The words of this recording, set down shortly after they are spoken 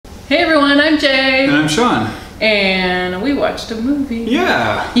Hey everyone, I'm Jay. And I'm Sean. And we watched a movie.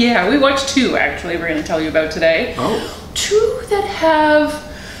 Yeah. Yeah, we watched two actually we're going to tell you about today. Oh. Two that have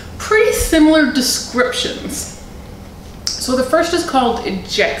pretty similar descriptions. So the first is called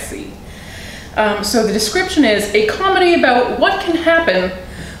Jexi. So the description is a comedy about what can happen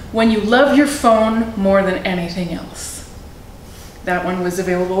when you love your phone more than anything else. That one was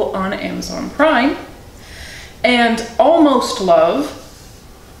available on Amazon Prime. And Almost Love,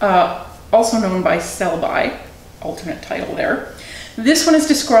 also known by Sell By, alternate title there. This one is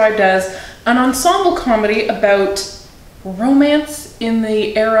described as an ensemble comedy about romance in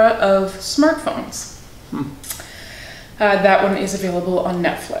the era of smartphones. That one is available on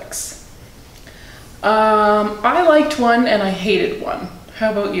Netflix. I liked one and I hated one.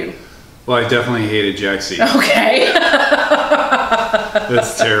 How about you? Well, I definitely hated Jexi. Okay.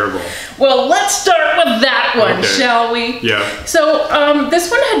 That's terrible. Well, let's start with that one, Okay. shall we? Yeah. So this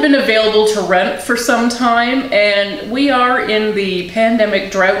one had been available to rent for some time, and we are in the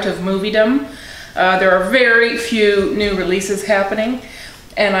pandemic drought of moviedom. There are very few new releases happening,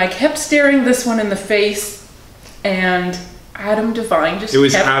 and I kept staring this one in the face, and Adam Devine just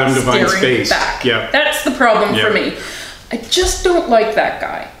kept Adam Devine's staring face. back. Yeah. That's the problem for me. I just don't like that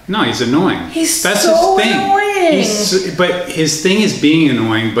guy. No, he's annoying. That's so his thing. annoying. But his thing is being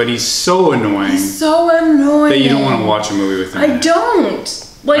annoying, but he's so annoying. He's so annoying. That you don't want to watch a movie with him. I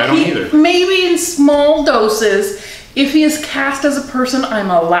don't. Like, I don't either. Maybe in small doses, if he is cast as a person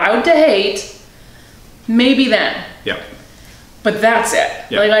I'm allowed to hate, maybe then. Yeah. But that's it.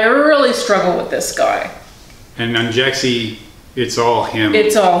 Yeah. Like, I really struggle with this guy. And on Jexi, it's all him.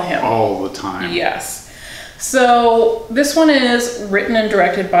 It's all him. All the time. Yes. So this one is written and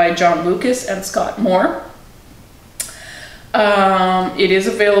directed by John Lucas and Scott Moore. It is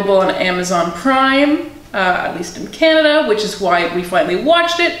available on Amazon Prime, at least in Canada, which is why we finally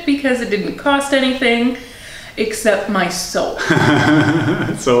watched it, because it didn't cost anything except my soul.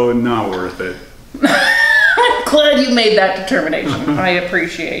 So not worth it. I'm glad you made that determination. I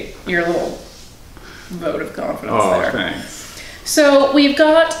appreciate your little vote of confidence there. Oh, thanks. So we've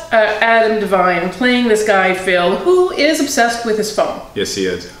got Adam Devine playing this guy, Phil, who is obsessed with his phone. Yes, he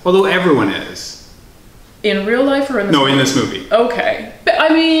is. Although everyone is. In real life or in this movie? No, in this movie. Okay. But, I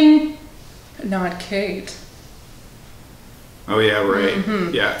mean, not Kate. Oh, yeah, right.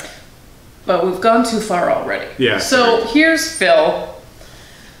 Mm-hmm. Yeah. But we've gone too far already. Yeah. So here's Phil.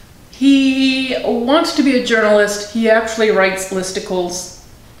 He wants to be a journalist. He actually writes listicles.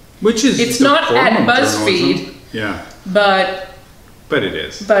 Which is It's a not form at of BuzzFeed. journalism. Yeah. But it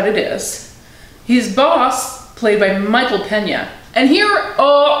is. But it is. His boss, played by Michael Pena. And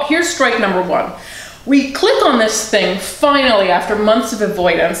here's strike number one. We click on this thing, finally, after months of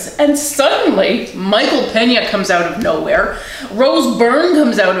avoidance, and suddenly, Michael Pena comes out of nowhere. Rose Byrne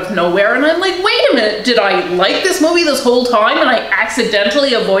comes out of nowhere, and I'm like, wait a minute, did I like this movie this whole time and I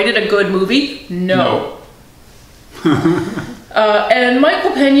accidentally avoided a good movie? No. And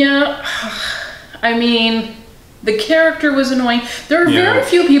Michael Pena, I mean, the character was annoying. There are very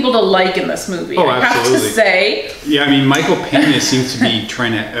few people to like in this movie, Oh, I have to absolutely. say. Yeah, I mean, Michael Pena seems to be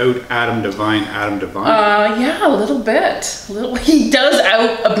trying to out Adam Devine. Yeah, a little bit. He does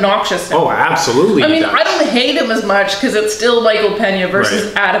out obnoxious him. Oh, absolutely. I mean, I don't hate him as much because it's still Michael Pena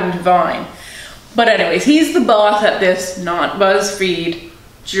versus Adam Devine. But anyways, he's the boss at this not BuzzFeed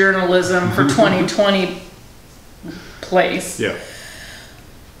journalism for 2020 place. Yeah.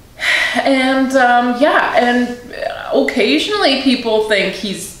 And and occasionally people think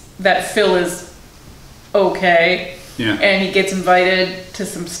that Phil is okay. Yeah. And he gets invited to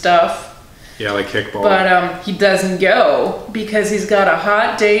some stuff. Yeah, like kickball. But he doesn't go because he's got a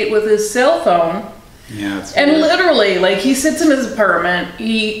hot date with his cell phone. Yeah, it's And weird. literally, like, he sits in his apartment,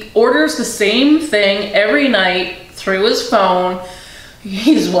 he orders the same thing every night through his phone.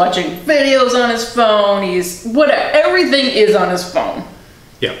 He's watching videos on his phone, everything is on his phone.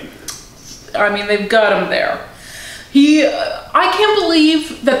 Yeah. I mean, they've got him there. I can't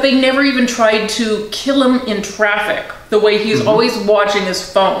believe that they never even tried to kill him in traffic, the way he's always watching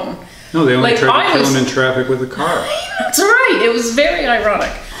his phone. No, they only Like, tried to kill him in traffic with a car. That's right, it was very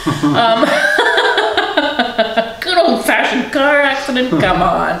ironic. Good old-fashioned car accident, come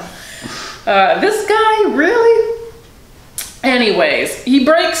on. This guy, really? Anyways, he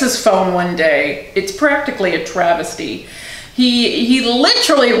breaks his phone one day. It's practically a travesty. He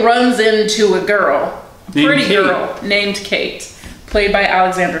literally runs into a girl, a pretty girl named Kate, played by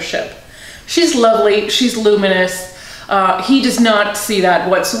Alexandra Shipp. She's lovely, she's luminous. He does not see that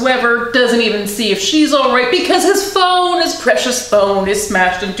whatsoever, doesn't even see if she's all right, because his phone, his precious phone, is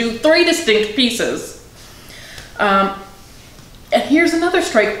smashed into 3 distinct pieces. And here's another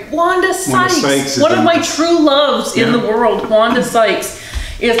strike. Wanda Sykes, one of my true loves in the world. Wanda Sykes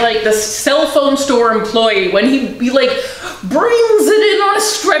is like the cell phone store employee when he like brings it in on a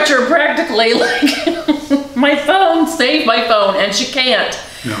stretcher practically, like my phone, save my phone, and she can't.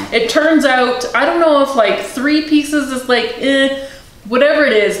 No. It turns out, I don't know if like 3 pieces is like, whatever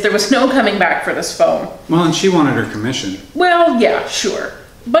it is, there was no coming back for this phone. Well, and she wanted her commission. Well, yeah, sure.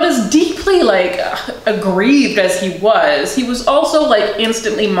 But as deeply like aggrieved as he was also like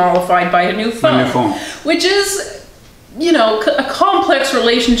instantly mollified by a new phone. Which is, you know, a complex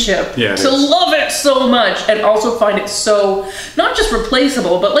relationship. Yeah, to love it so much and also find it so not just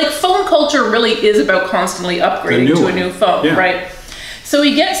replaceable, but like phone culture really is about constantly upgrading to a new phone, right? So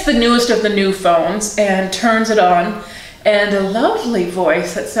he gets the newest of the new phones and turns it on, and a lovely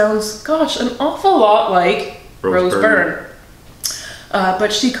voice that sounds, gosh, an awful lot like Rose Byrne.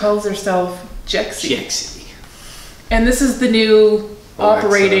 But she calls herself Jexi. And this is the new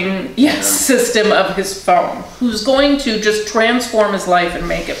operating system of his phone, who's going to just transform his life and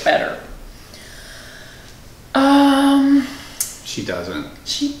make it better. She doesn't.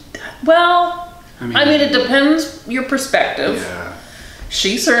 Well, I mean, it depends your perspective. Yeah.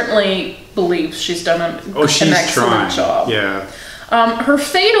 She certainly believes she's done an excellent job. Yeah. Her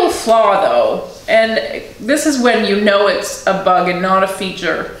fatal flaw, though, and this is when you know it's a bug and not a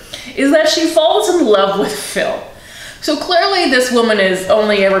feature, is that she falls in love with Phil. So clearly this woman has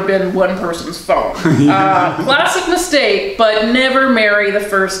only ever been one person's phone. Classic mistake, but never marry the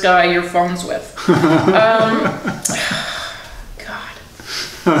first guy your phone's with.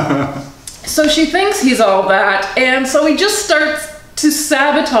 God. So she thinks he's all that, and so he just starts to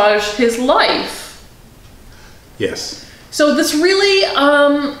sabotage his life. Yes. So this really,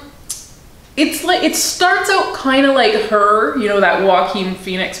 it's like, it starts out kind of like Her, you know, that Joaquin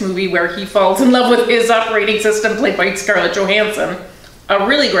Phoenix movie where he falls in love with his operating system played by Scarlett Johansson. A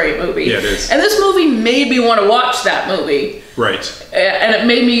really great movie. Yeah, it is. And this movie made me want to watch that movie. Right. And it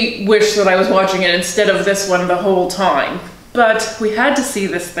made me wish that I was watching it instead of this one the whole time. But we had to see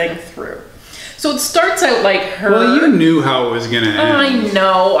this thing through. So it starts out like Her. Well, you knew how it was going to end. I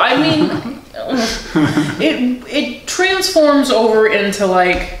know. I mean... it transforms over into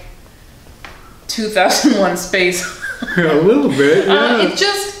like 2001 Space. A little bit, yeah.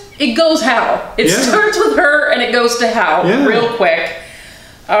 It goes hell. It starts with Her and it goes to hell real quick.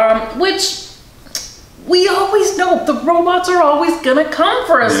 Which we always know the robots are always gonna come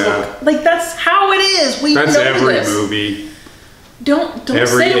for us. Yeah. Like that's how it is. We That's know every this. Movie. Don't Every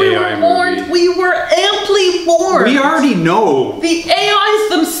say we AI were warned. movie. We were amply warned. We already know. The AIs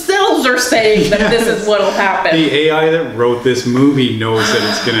themselves are saying that this is what'll happen. The AI that wrote this movie knows that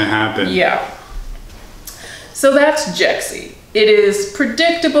it's going to happen. Yeah. So that's Jexi. It is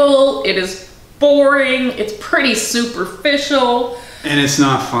predictable. It is boring. It's pretty superficial. And it's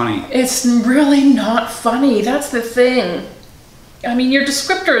not funny. It's really not funny. That's the thing. I mean, your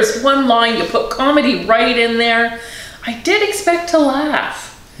descriptor is one line. You put comedy right in there. I did expect to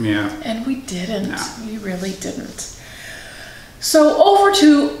laugh. Yeah. And we didn't. No. We really didn't. So over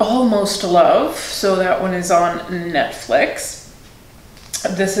to Almost Love. So that one is on Netflix.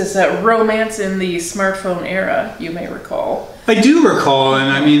 This is a romance in the smartphone era, you may recall. I do recall,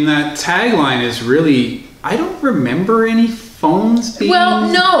 and I mean, that tagline is really, I don't remember any phones being...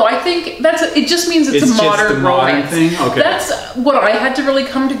 Well, no, I think it just means it's a modern romance thing? Okay. That's what I had to really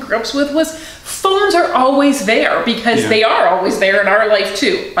come to grips with was phones are always there because they are always there in our life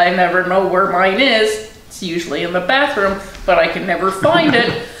too. I never know where mine is. It's usually in the bathroom, but I can never find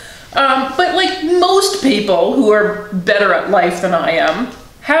it. But like most people who are better at life than I am,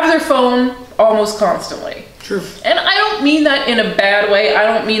 have their phone almost constantly. True. And I don't mean that in a bad way. I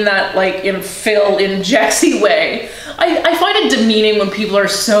don't mean that like in Phil, in Jexi way. I find it demeaning when people are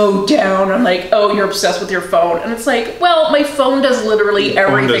so down and like, oh, you're obsessed with your phone. And it's like, well, my phone does literally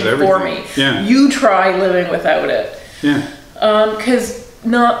everything for me. Yeah. You try living without it. Yeah. Because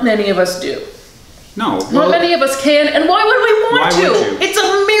not many of us do. No. Not many of us can, and why would we want to? It's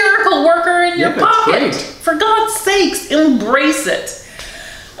a miracle worker in your pocket. For God's sakes, embrace it.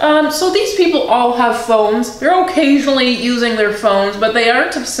 So these people all have phones. They're occasionally using their phones, but they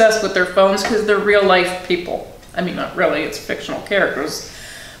aren't obsessed with their phones because they're real life people. I mean, not really, it's fictional characters,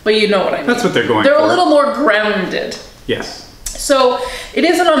 but you know what I mean. That's what they're going for. They're a little more grounded. Yes. So it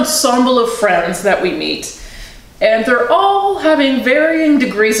is an ensemble of friends that we meet, and they're all having varying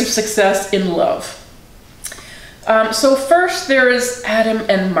degrees of success in love. So first there is Adam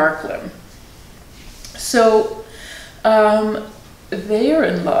and Marklin. So they are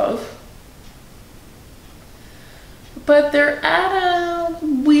in love, but they're at a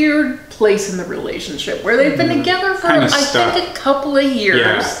weird place in the relationship where they've been together for, Kinda I stuck. think, a couple of years.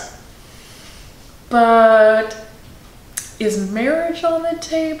 Yeah. But is marriage on the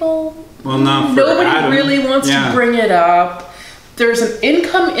table? Well, not for Nobody Adam. really wants to bring it up. There's an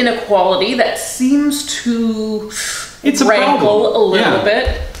income inequality that seems to It's a rankle problem. a little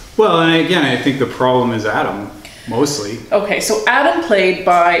bit. Well, and again, I think the problem is Adam, mostly. Okay, so Adam, played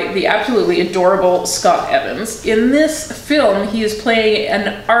by the absolutely adorable Scott Evans. In this film, he is playing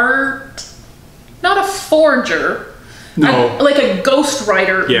an not a forger, No. like a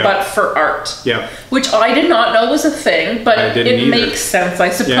ghostwriter, Yeah. but for art. Yeah. Which I did not know was a thing, but I didn't it either. makes sense, I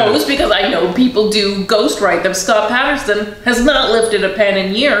suppose, because I know people do ghostwrite them. Scott Patterson has not lifted a pen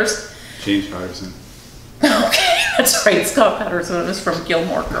in years. James Patterson. Okay, that's right. Scott Patterson is from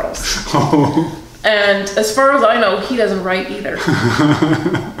Gilmore Girls. Oh. And as far as I know, he doesn't write either.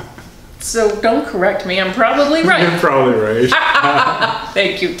 So don't correct me, I'm probably right. You're probably right.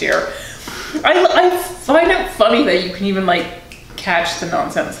 Thank you, dear. I find it funny that you can even like catch the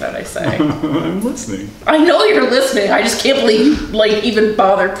nonsense that I say. I'm listening. I know you're listening, I just can't believe you like even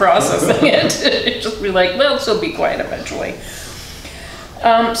bothered processing it. Just be like, well, she'll be quiet eventually.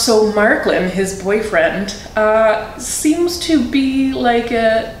 So Marklin, his boyfriend, seems to be like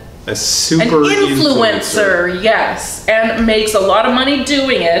A super an influencer, yes, and makes a lot of money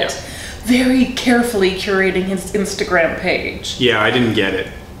doing it, very carefully curating his Instagram page. Yeah, I didn't get it.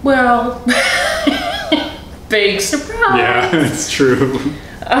 Well, big surprise. Yeah, it's true.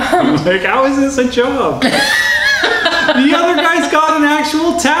 I'm like, how is this a job? The other guy's got an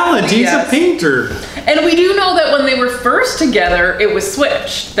actual talent. He's a painter. And we do know that when they were first together, it was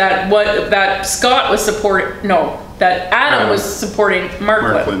switched. That Scott was supporting. No, that Adam was supporting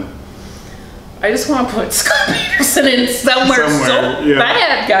Marklin. I just want to put Scott Peterson in somewhere so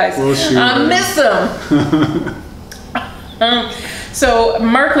bad, guys. I miss him. So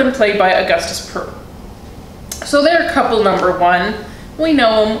Marklin, played by Augustus Pearl. So they're couple number one. We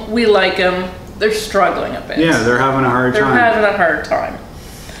know them. We like them. They're struggling a bit. Yeah, they're having a hard time.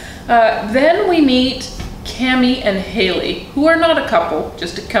 Then we meet Cammie and Haley, who are not a couple,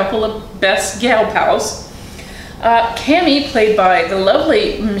 just a couple of best gal pals. Cammie, played by the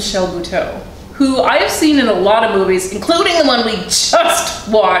lovely Michelle Buteau, who I have seen in a lot of movies, including the one we just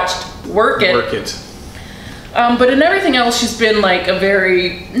watched, Work It. But in everything else, she's been like a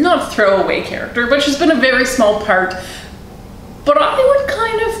very, not a throwaway character, but she's been a very small part. But I would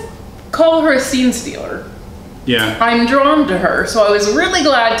kind of call her a scene stealer. Yeah. I'm drawn to her, so I was really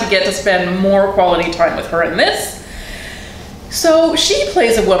glad to get to spend more quality time with her in this. So she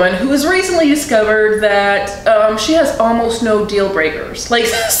plays a woman who has recently discovered that she has almost no deal breakers. Like,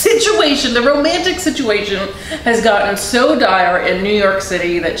 the romantic situation has gotten so dire in New York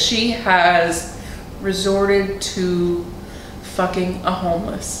City that she has resorted to fucking a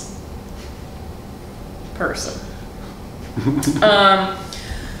homeless person.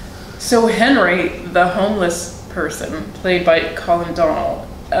 So Henry, the homeless person, played by Colin Donnell,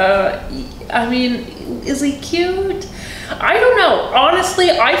 I mean, is he cute? I don't know. Honestly,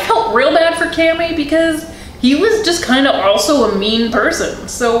 I felt real bad for Cammie because he was just kind of also a mean person.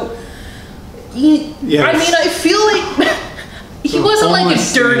 So, I mean, I feel like he wasn't like a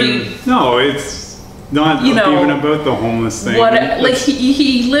dirty... No, it's not even about the homeless thing. Like,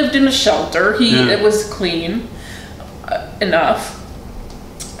 he lived in a shelter. It was clean enough.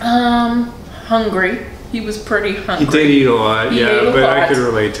 Hungry. He was pretty hungry. He did eat a lot, but I could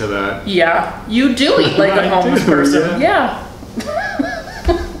relate to that. Yeah, you do eat like a homeless person. Yeah.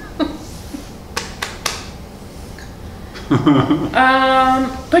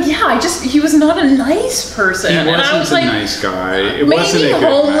 But yeah, he was not a nice person. He and I was like, a nice guy. It maybe wasn't a good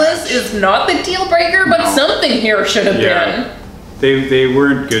homeless match. is not the deal breaker, but something here should have been. They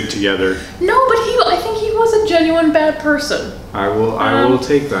weren't good together. No, but I think he was a genuine bad person. I will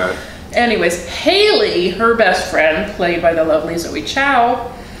take that. Anyways, Haley, her best friend, played by the lovely Zoe Chow,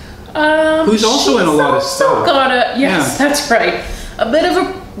 who's also in a lot of stuff. Yes, that's right. A bit of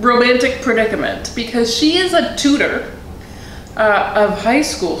a romantic predicament because she is a tutor of high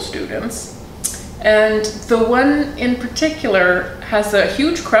school students, and the one in particular has a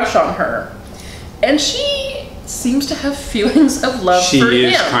huge crush on her, and she seems to have feelings of love for him. She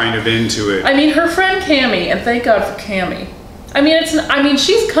is kind of into it. I mean, her friend Cammie, and thank God for Cammie. I mean,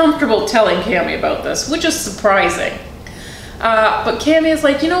 she's comfortable telling Cammie about this, which is surprising. But Cammie is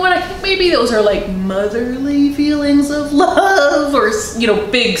like, you know what? I think maybe those are like motherly feelings of love, or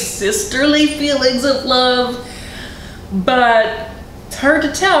big sisterly feelings of love. But it's hard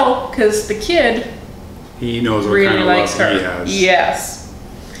to tell because the kid knows what really kind of likes love her. he has. Yes,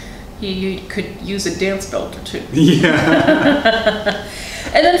 he could use a dance belt or two. Yeah.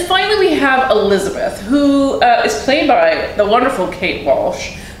 And then finally we have Elizabeth, who is played by the wonderful Kate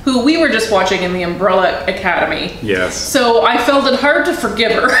Walsh, who we were just watching in the Umbrella Academy. Yes. So I felt it hard to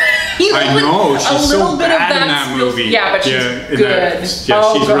forgive her. I know, she's so bad in that movie. Yeah, but she's good. She's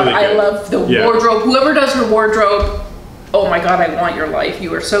really good. I love the wardrobe. Whoever does her wardrobe, oh my God, I want your life.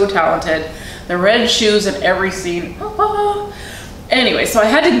 You are so talented. The red shoes in every scene. Anyway, so I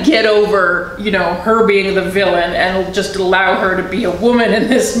had to get over, you know, her being the villain and just allow her to be a woman in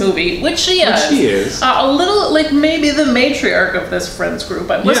this movie, which she is. She is. A little, like, maybe the matriarch of this friends group.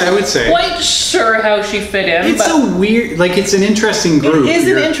 I would say. Quite sure how she fit in. It's a weird, like, it's an interesting group. It is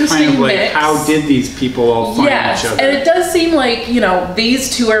an interesting kind of like, mix. how did these people all find each other? And it does seem like, you know,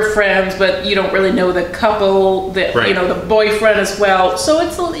 these two are friends, but you don't really know the couple, you know, the boyfriend as well. So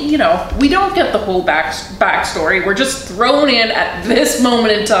it's, you know, we don't get the whole backstory. We're just thrown in at this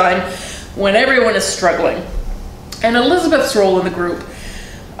moment in time when everyone is struggling. And Elizabeth's role in the group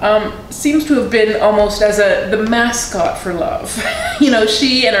seems to have been almost as the mascot for love. You know,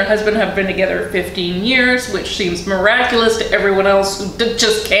 she and her husband have been together 15 years, which seems miraculous to everyone else who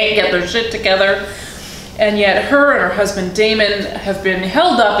just can't get their shit together. And yet her and her husband Damon have been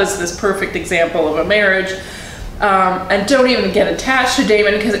held up as this perfect example of a marriage. And don't even get attached to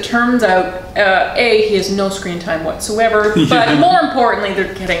Damon because it turns out, A, he has no screen time whatsoever, but more importantly,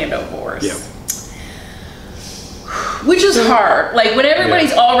 they're getting a divorce. Yeah. Which is hard. Like, when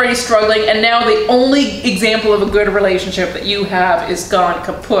everybody's already struggling and now the only example of a good relationship that you have is gone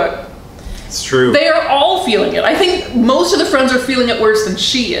kaput. It's true. They are all feeling it. I think most of the friends are feeling it worse than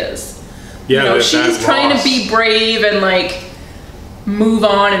she is. Yeah, you know, she's trying to be brave and, like, move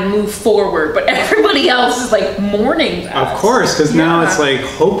on and move forward, but everybody else is like mourning that. Of course, because now it's like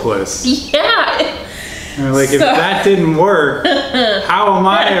hopeless. Yeah. And like, if that didn't work, how am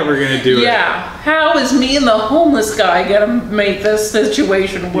I ever going to do it? Yeah. How is me and the homeless guy going to make this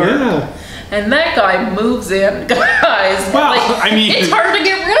situation work? Yeah. And that guy moves in, guys. Well, like, I mean, it's hard to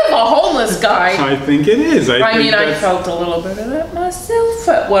get rid of a homeless guy. I think it is. I felt a little bit of that myself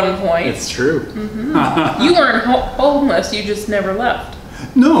at one point. It's true. Mm-hmm. You weren't homeless, you just never left.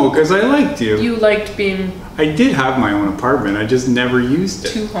 No, because I liked you. You liked being... I did have my own apartment, I just never used it.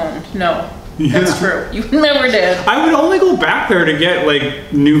 Two-homed, no. That's true. You never did. I would only go back there to get,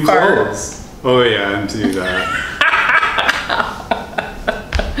 like, new clothes. Oh, yeah, and to do that.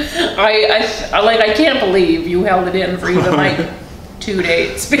 I can't believe you held it in for even like 2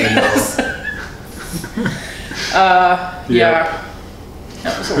 dates because yeah,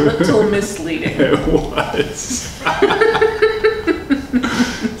 that was a little misleading. It was.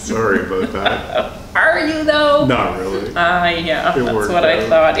 Sorry about that. Are you though? Not really. Yeah, that's what I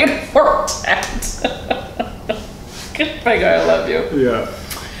thought. It worked out. Good thing I love you. Yeah.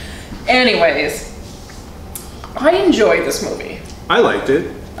 Anyways, I enjoyed this movie. I liked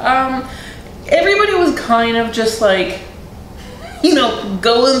it. Everybody was kind of just like, you know,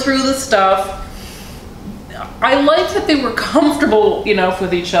 going through the stuff. I liked that they were comfortable enough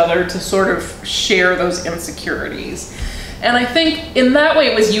with each other to sort of share those insecurities. And I think in that way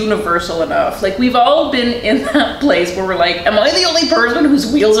it was universal enough. Like, we've all been in that place where we're like, am I the only person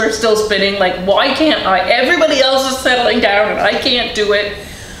whose wheels are still spinning? Like, why can't I? Everybody else is settling down and I can't do it.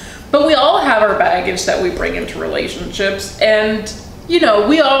 But we all have our baggage that we bring into relationships. And you know,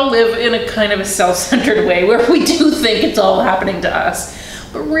 we all live in a kind of a self-centered way where we do think it's all happening to us.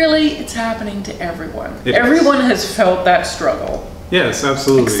 But really, it's happening to everyone. Everyone has felt that struggle. Yes,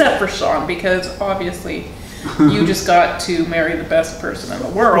 absolutely. Except for Sean, because obviously you just got to marry the best person in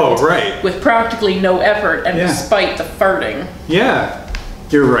the world. Oh, right. With practically no effort and despite the farting. Yeah,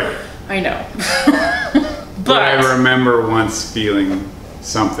 you're right. I know. But I remember once feeling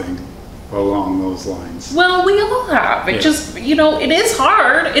something along those lines. Well, we all have. It just, you know, it is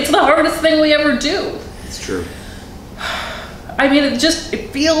hard. It's the hardest thing we ever do. It's true. I mean, it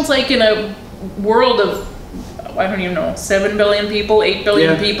feels like in a world of, I don't even know, 7 billion people, 8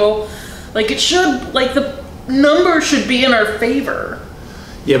 billion people, like it should, like the number should be in our favor.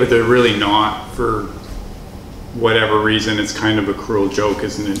 Yeah, but they're really not for whatever reason. It's kind of a cruel joke,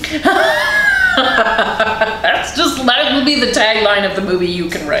 isn't it? That would be the tagline of the movie you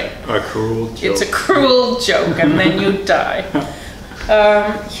can write. A cruel joke. It's a cruel joke, and then you die.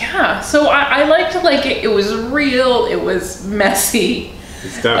 Yeah, so I liked it. Like, it was real, it was messy.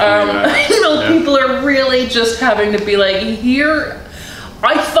 It's definitely that. You know, people are really just having to be like, here,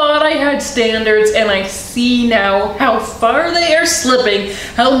 I thought I had standards, and I see now how far they are slipping,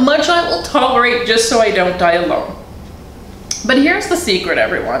 how much I will tolerate just so I don't die alone. But here's the secret,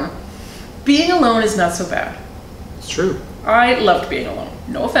 everyone. Being alone is not so bad. It's true. I loved being alone.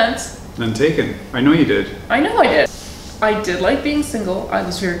 No offense. None taken. I know you did. I know I did. I did like being single. I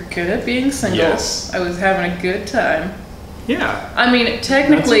was very good at being single. Yes. I was having a good time. Yeah. I mean,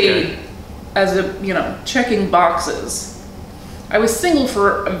 technically, okay. as a, you know, checking boxes, I was single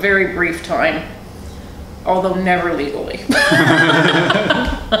for a very brief time, although never legally.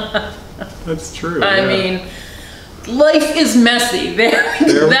 That's true. I mean, life is messy. That's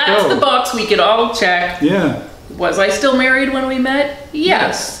the box we could all check. Yeah. Was I still married when we met?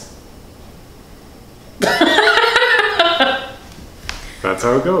 Yes. That's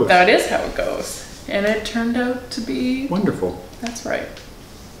how it goes. That is how it goes. And it turned out to be wonderful. That's right.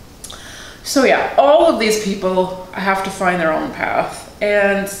 So yeah, all of these people have to find their own path.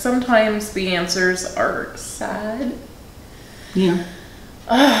 And sometimes the answers are sad. Yeah.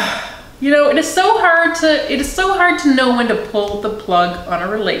 You know, it is so hard to know when to pull the plug on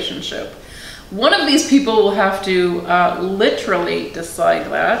a relationship. One of these people will have to literally decide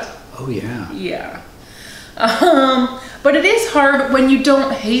that. Oh yeah. Yeah. But it is hard when you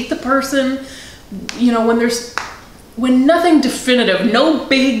don't hate the person, you know, when nothing definitive, no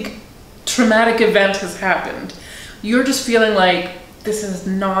big traumatic event has happened. You're just feeling like this is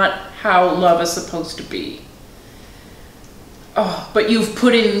not how love is supposed to be. Oh, but you've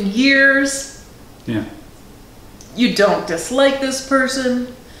put in years. Yeah. You don't dislike this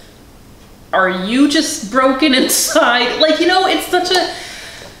person. Are you just broken inside? Like, you know, it's such a...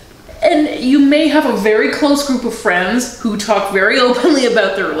 And you may have a very close group of friends who talk very openly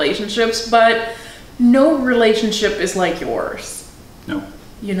about their relationships, but no relationship is like yours. No.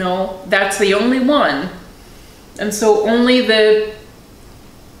 You know, that's the only one. And so only the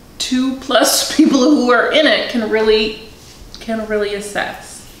 2+ people who are in it can really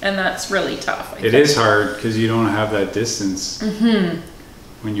assess. And that's really tough. It is hard because you don't have that distance. Mm-hmm.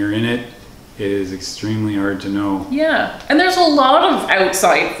 When you're in it, it is extremely hard to know. Yeah, and there's a lot of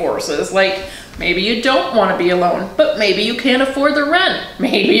outside forces, like maybe you don't want to be alone, but maybe you can't afford the rent.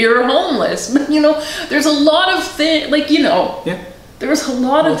 Maybe you're homeless. You know, there's a lot of things, like, you know, yeah. There's a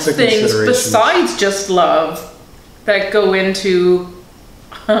lot of things besides just love that go into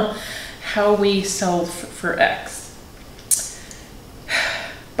how we sell for X.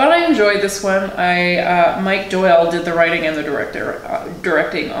 But I enjoyed this one. Mike Doyle did the writing and the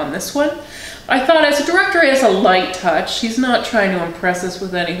directing on this one. I thought as a director, he has a light touch. He's not trying to impress us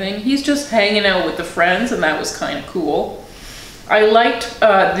with anything. He's just hanging out with the friends, and that was kind of cool. I liked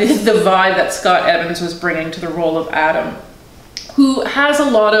the vibe that Scott Evans was bringing to the role of Adam, who has a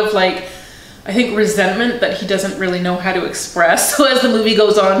lot of, like, I think, resentment that he doesn't really know how to express. So as the movie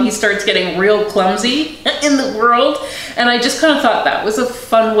goes on, he starts getting real clumsy in the world. And I just kind of thought that was a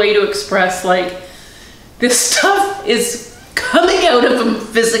fun way to express, like, this stuff is coming out of him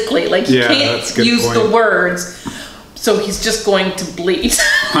physically. Like, he can't use the words. So he's just going to bleed.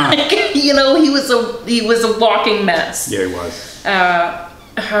 Like, you know, he was a walking mess. Yeah, he was.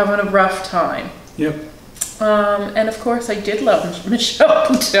 Having a rough time. Yep. And of course I did love Michelle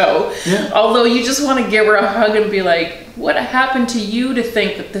Buteau. Yeah. Although you just want to give her a hug and be like, what happened to you to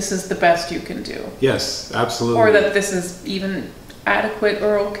think that this is the best you can do? Yes, absolutely. Or that this is even adequate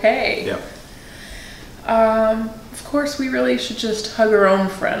or okay. Yep. Of course we really should just hug our own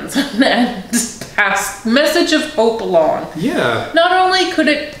friends and just pass message of hope along. Yeah. Not only could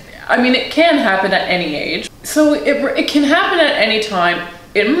it, I mean, it can happen at any age. So it can happen at any time.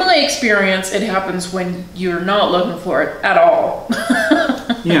 In my experience, it happens when you're not looking for it at all.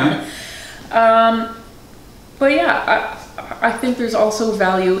 Yeah. But yeah, I think there's also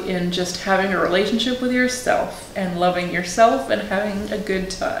value in just having a relationship with yourself and loving yourself and having a good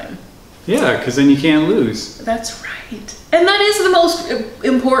time. Yeah, because then you can't lose. That's right. And that is the most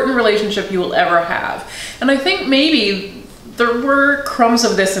important relationship you will ever have. And I think maybe there were crumbs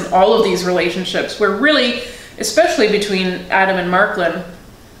of this in all of these relationships where really, especially between Adam and Marklyn,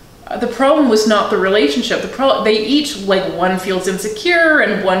 the problem was not the relationship. They each, like, one feels insecure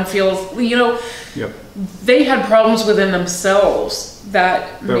and one feels, you know, yep. They had problems within themselves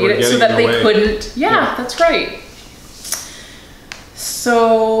that made it so that they couldn't. Yeah, that's right.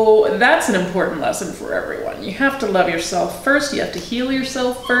 So that's an important lesson for everyone. You have to love yourself first. You have to heal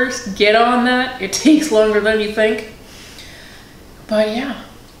yourself first. Get on that. It takes longer than you think. But yeah,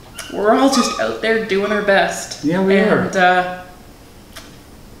 we're all just out there doing our best. Yeah, we are.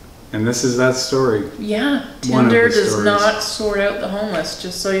 And this is that story. Yeah, Tinder does not sort out the homeless,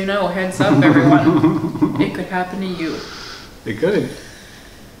 just so you know. Heads up, everyone. It could happen to you. It could.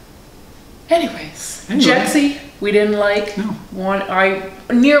 Anyways, Jexi, we didn't like. No. I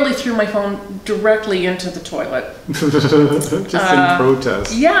nearly threw my phone directly into the toilet. Just in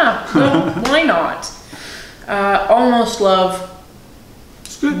protest. Yeah, well, why not? Almost Love.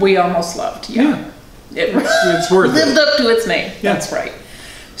 It's good. We almost loved, yeah. It's worth it. Lived up to its name. Yeah. That's right.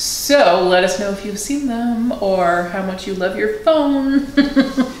 So let us know if you've seen them or how much you love your phone.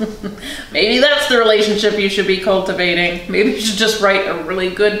 Maybe that's the relationship you should be cultivating. Maybe you should just write a really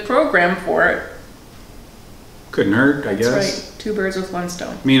good program for it. Couldn't hurt, I guess. That's right. 2 birds with 1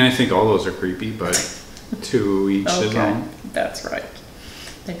 stone. I mean, I think all those are creepy, but to each his own. That's right.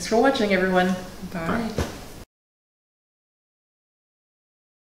 Thanks for watching, everyone. Bye. Bye.